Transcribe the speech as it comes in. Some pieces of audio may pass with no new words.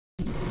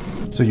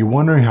So you're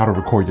wondering how to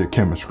record your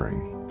camera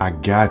screen? I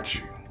got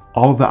you.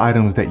 All of the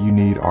items that you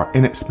need are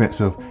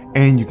inexpensive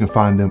and you can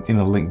find them in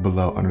a link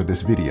below under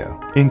this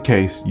video, in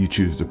case you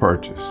choose to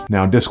purchase.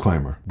 Now,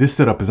 disclaimer, this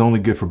setup is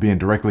only good for being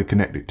directly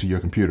connected to your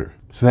computer.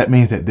 So that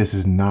means that this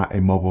is not a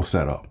mobile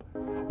setup.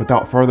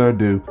 Without further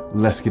ado,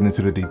 let's get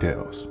into the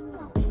details.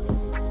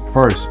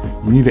 First,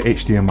 you need an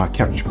HDMI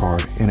capture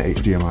card and an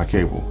HDMI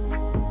cable.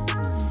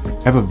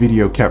 I have a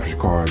video capture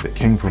card that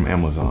came from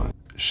Amazon.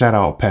 Shout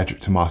out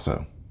Patrick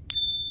Tomaso.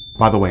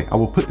 By the way, I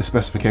will put the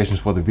specifications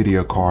for the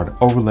video card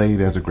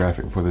overlaid as a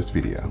graphic for this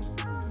video.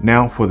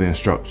 Now for the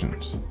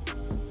instructions.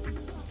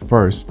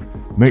 First,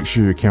 make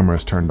sure your camera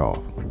is turned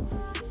off.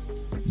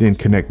 Then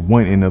connect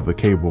one end of the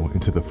cable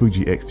into the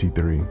Fuji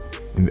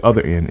XT3 and the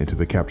other end into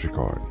the capture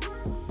card.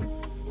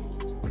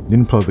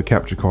 Then plug the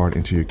capture card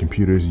into your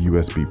computer's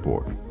USB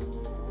port.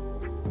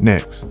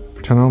 Next,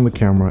 turn on the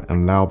camera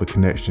and allow the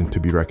connection to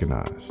be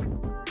recognized.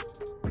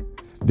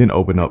 Then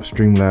open up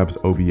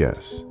Streamlabs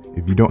OBS.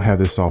 If you don't have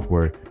this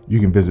software, you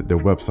can visit their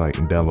website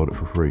and download it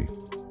for free.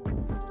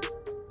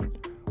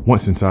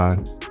 Once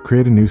inside,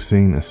 create a new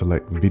scene and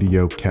select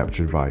Video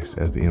Capture Device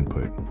as the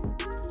input.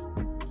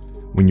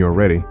 When you're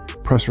ready,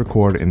 press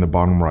record in the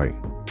bottom right.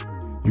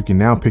 You can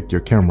now pick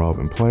your camera up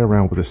and play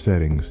around with the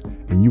settings,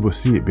 and you will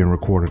see it being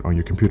recorded on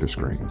your computer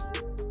screen.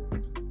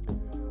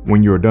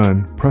 When you're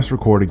done, press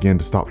record again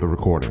to stop the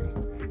recording.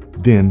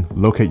 Then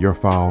locate your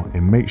file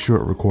and make sure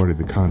it recorded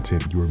the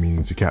content you were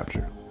meaning to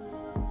capture.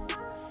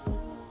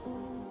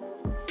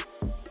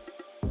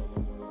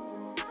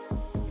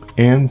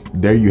 And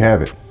there you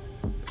have it.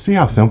 See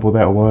how simple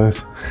that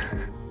was?